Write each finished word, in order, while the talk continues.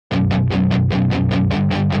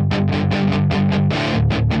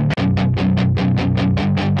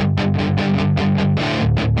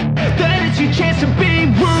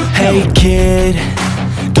Hey kid,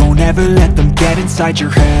 don't ever let them get inside your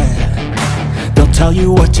head. They'll tell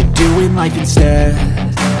you what to do in life instead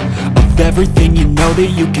of everything you know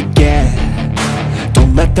that you could get.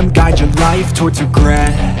 Don't let them guide your life towards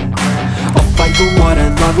regret. I'll fight for what I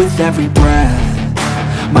love with every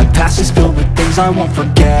breath. My past is filled with things I won't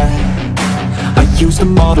forget. I use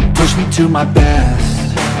them all to push me to my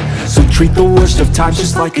best. So treat the worst of times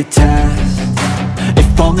just like a test.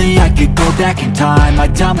 If only I could go back in time,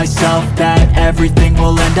 I'd tell myself that everything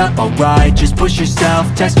will end up alright. Just push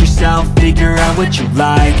yourself, test yourself, figure out what you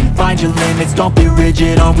like, and find your limits, don't be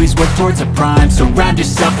rigid, always work towards a prime. Surround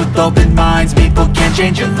yourself with open minds, people can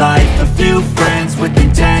change your life. A few friends with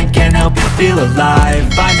intent can help you feel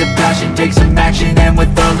alive. Find a passion, take some action, and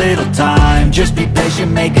with a little time, just be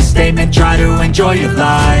patient, make a statement, try to enjoy your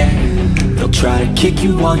life. They'll try to kick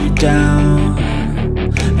you while you're down.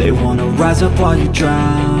 They wanna rise up while you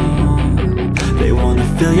drown. They wanna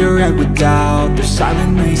fill your head with doubt. They're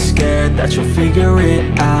silently scared that you'll figure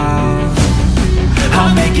it out.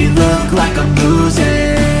 I'll make it look like I'm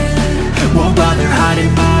losing, won't bother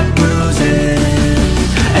hiding my bruises.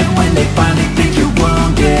 And when they finally think you're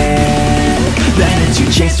wounded, then it's your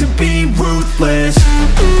chance to be ruthless.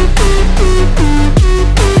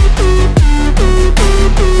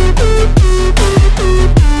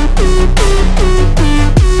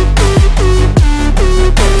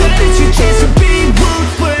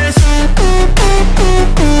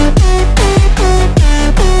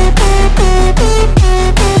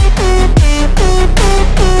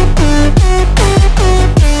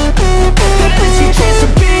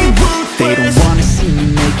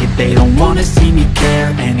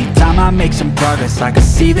 Make some progress, I can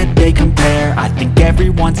see that they compare. I think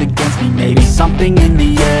everyone's against me, maybe something in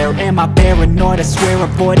the air. Am I paranoid? I swear a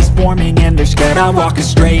void is forming and they're scared. I walk a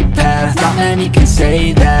straight path, not many can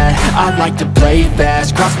say that. I like to play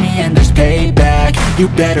fast, cross me and there's payback. You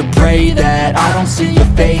better pray that I don't see your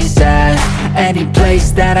face at any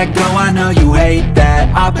place that I go. I know you hate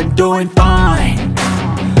that. I've been doing fine,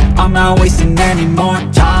 I'm not wasting any more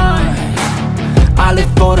time. I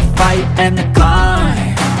live for the fight and the climb,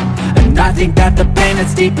 and I think that the pain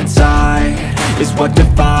that's deep inside is what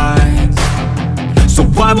defines. So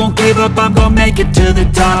I won't give up, I'm gonna make it to the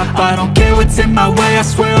top. I don't care what's in my way, I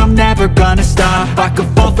swear I'm never gonna stop. I could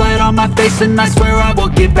fall flat on my face and I swear I will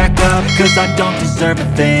get back up, cause I don't deserve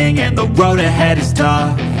a thing and the road ahead is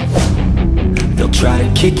tough. They'll try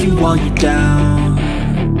to kick you while you're down.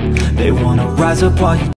 They wanna rise up while you